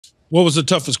What was the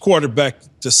toughest quarterback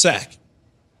to sack?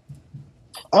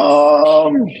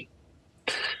 I'm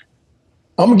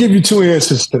going to give you two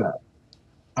answers to that.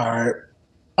 All right.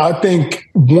 I think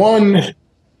one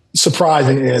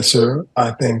surprising answer,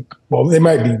 well, there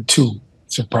might be two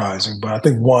surprising, but I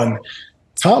think one,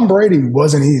 Tom Brady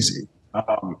wasn't easy.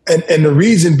 And the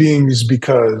reason being is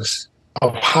because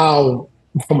of how,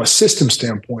 from a system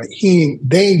standpoint,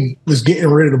 they was getting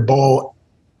rid of the ball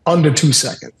under 2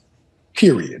 seconds,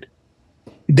 period.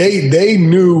 They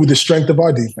knew the strength of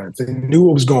our defense. They knew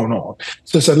what was going on.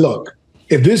 So I said, look,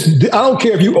 I don't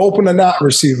care if you open or not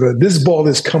receiver, this ball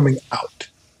is coming out.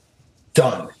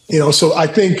 Done. So I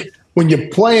think when you're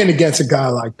playing against a guy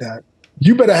like that,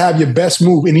 you better have your best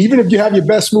move. And even if you have your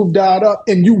best move dialed up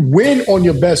and you win on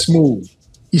your best move,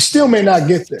 you still may not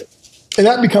get there. And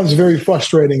that becomes very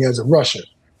frustrating as a rusher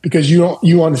because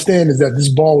you understand is that this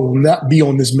ball will not be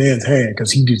on this man's hand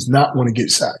because he does not want to get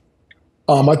sacked.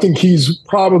 I think he's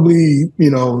probably,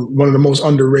 one of the most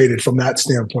underrated from that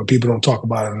standpoint. People don't talk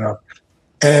about it enough.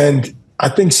 And I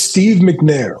think Steve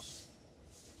McNair.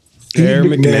 Air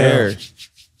McNair,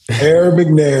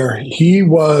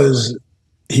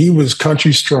 he was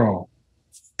country strong.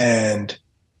 And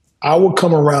I would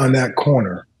come around that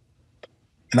corner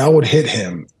and I would hit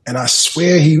him. And I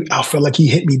swear I felt like he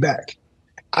hit me back.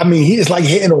 I mean, he is like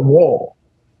hitting a wall.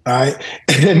 All right.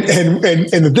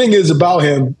 And the thing is about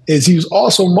him is he's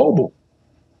also mobile.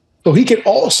 So he can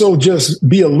also just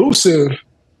be elusive,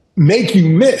 make you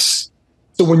miss.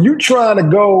 So when you're trying to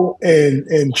go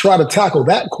and try to tackle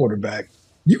that quarterback,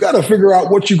 you got to figure out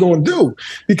what you're going to do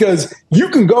because you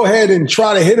can go ahead and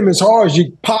try to hit him as hard as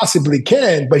you possibly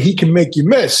can, but he can make you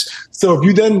miss. So if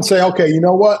you then say, okay, you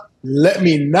know what? Let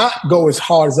me not go as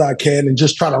hard as I can and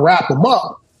just try to wrap him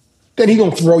up, then he's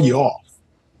going to throw you off.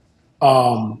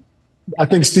 I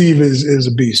think Steve is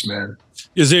a beast, man.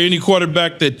 Is there any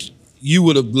quarterback that you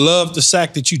would have loved to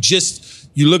sack that you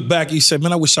look back and you say,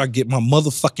 man, I wish I could get my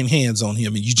motherfucking hands on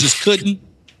him, and you just couldn't?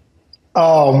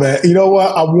 Oh, man. You know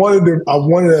what? I wanted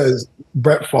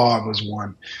Brett Favre was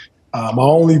one. I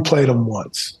only played him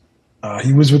once.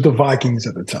 He was with the Vikings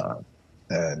at the time.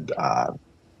 And I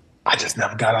just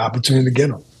never got an opportunity to get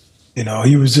him.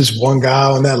 He was just one guy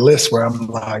on that list where I'm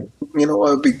like,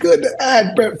 it'd be good to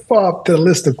add Brett Favre to the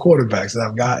list of quarterbacks that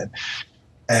I've gotten.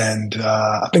 And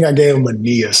I think I gave him a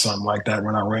knee or something like that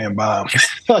when I ran by him.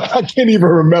 I can't even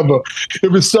remember.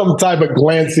 It was some type of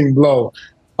glancing blow.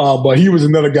 But he was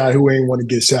another guy who ain't want to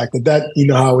get sacked. But that, you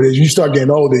know how it is. You start getting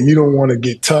older, you don't want to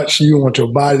get touched. You don't want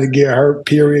your body to get hurt,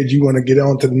 period. You want to get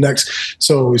on to the next.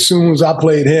 So as soon as I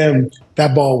played him,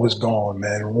 that ball was gone,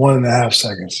 man. 1.5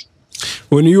 seconds.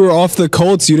 When you were off the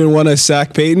Colts, you didn't want to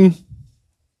sack Peyton?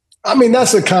 I mean,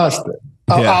 that's a constant.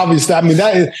 Yeah. Obviously, I mean,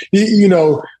 that is,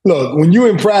 look, when you're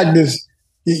in practice,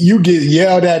 you get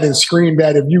yelled at and screamed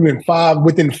at if you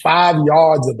within 5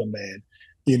 yards of a man.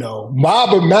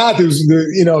 Robert Matthews,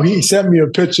 he sent me a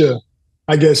picture,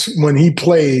 I guess, when he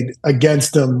played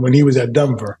against him when he was at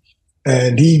Denver.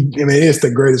 And it's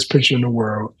the greatest picture in the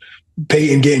world.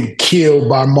 Peyton getting killed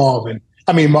by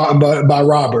by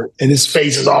Robert, and his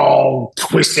face is all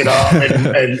twisted up,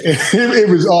 and it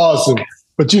was awesome.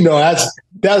 But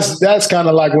that's kind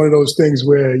of like one of those things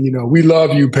where we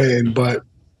love you, Peyton, but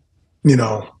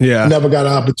never got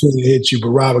an opportunity to hit you. But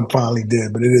Robert finally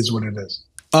did. But it is what it is.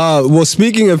 Well,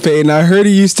 speaking of Peyton, I heard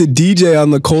he used to DJ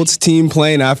on the Colts team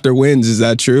playing after wins. Is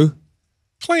that true?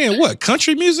 Playing what?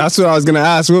 Country music? That's what I was going to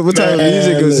ask. What type of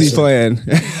music was he playing?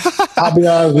 I'll be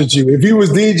honest with you. If he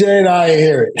was DJing, I ain't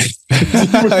hear it.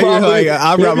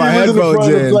 I brought my headphones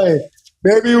in.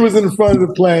 Maybe he was in the front of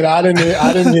the plane. I didn't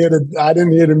hear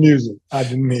the music. I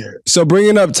didn't hear it. So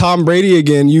bringing up Tom Brady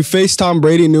again, you faced Tom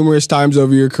Brady numerous times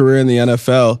over your career in the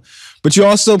NFL, but you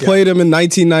also played him in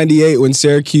 1998 when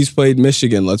Syracuse played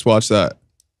Michigan. Let's watch that.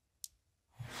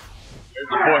 Here's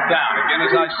the 4th down. Again,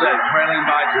 as I said, trailing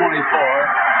by 24.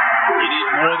 You need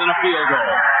more than a field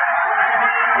goal.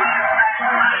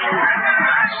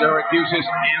 Syracuse has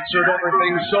answered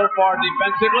everything so far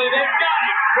defensively. They've got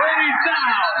it. Brady's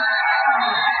down.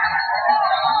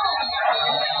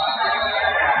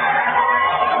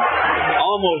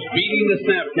 Almost beating the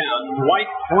snap count. Dwight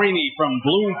Freeney from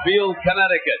Bloomfield,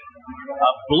 Connecticut.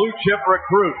 A blue chip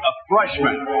recruit, a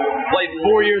freshman. Played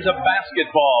 4 years of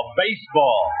basketball,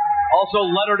 baseball. Also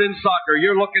lettered in soccer.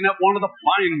 You're looking at one of the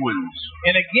fine ones.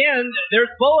 And again, there's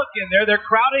Bullock in there. They're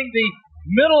crowding the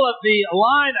middle of the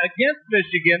line against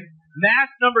Michigan.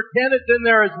 Nash, number 10, is in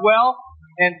there as well.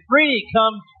 And Freeney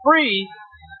comes free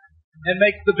and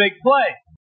makes the big play.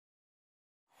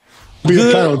 Be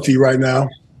a penalty right now.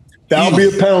 That'll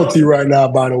be a penalty right now,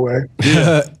 by the way.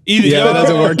 Either Yeah, that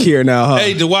doesn't work here now, huh?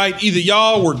 Hey, Dwight, either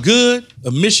y'all were good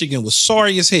or Michigan was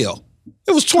sorry as hell.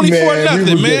 It was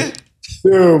 24-0, man.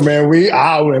 Dude, man,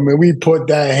 we put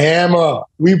that hammer.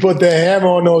 We put the hammer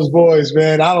on those boys,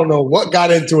 man. I don't know what got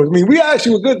into it. I mean, we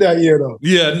actually were good that year, though.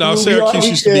 Yeah, no, Syracuse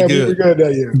used to be good. We were good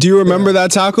that year. Do you remember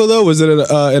that tackle, though? Was it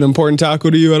an important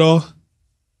tackle to you at all?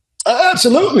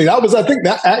 Absolutely. I think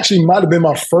that actually might have been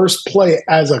my first play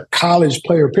as a college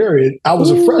player, period. I was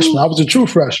a freshman. I was a true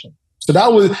freshman. So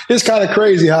it's kind of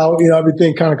crazy how,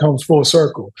 everything kind of comes full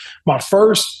circle. My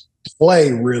first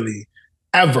play really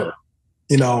ever,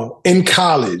 in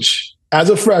college as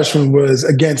a freshman was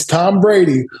against Tom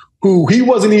Brady, who he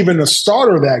wasn't even a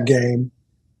starter that game.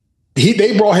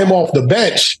 They brought him off the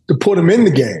bench to put him in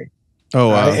the game. Oh,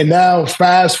 wow. Right? And now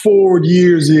fast forward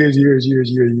years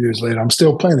later, I'm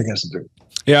still playing against the dude.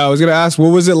 Yeah, I was going to ask,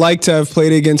 what was it like to have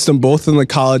played against them both in the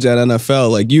college and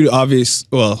NFL? Like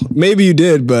maybe you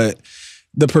did, but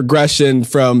the progression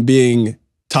from being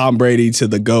Tom Brady to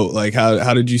the GOAT, like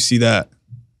how did you see that?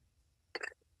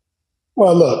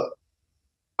 Well, look,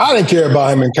 I didn't care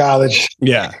about him in college.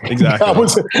 Yeah, exactly. I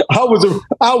was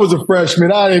a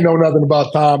freshman. I didn't know nothing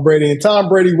about Tom Brady, and Tom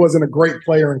Brady wasn't a great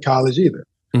player in college either.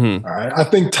 Mm-hmm. All right, I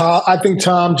think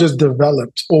Tom just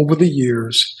developed over the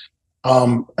years.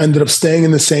 Ended up staying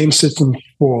in the same system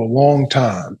for a long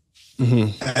time,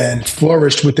 and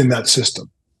flourished within that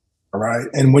system. All right,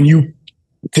 and when you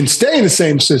can stay in the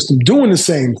same system, doing the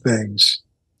same things,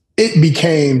 it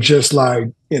became just like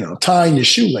tying your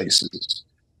shoelaces.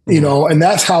 And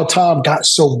that's how Tom got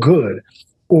so good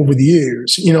over the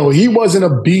years. He wasn't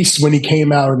a beast when he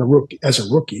came out as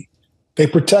a rookie. They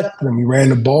protected him. He ran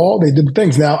the ball. They did the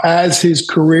things. Now, as his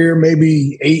career,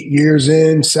 maybe 8 years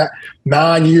in,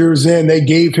 9 years in, they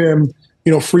gave him,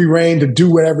 free reign to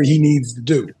do whatever he needs to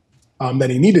do, that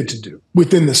he needed to do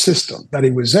within the system that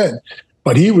he was in.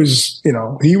 But he was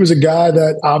a guy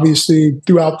that obviously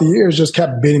throughout the years just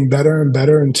kept getting better and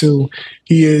better until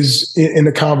he is in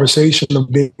the conversation of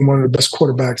being one of the best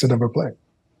quarterbacks that ever played.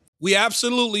 We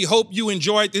absolutely hope you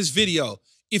enjoyed this video.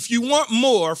 If you want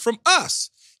more from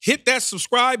us, hit that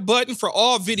subscribe button for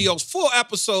all videos, full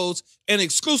episodes, and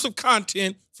exclusive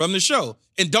content from the show.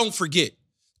 And don't forget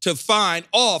to find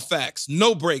All Facts,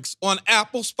 No Breaks on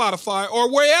Apple, Spotify,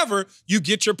 or wherever you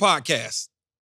get your podcasts.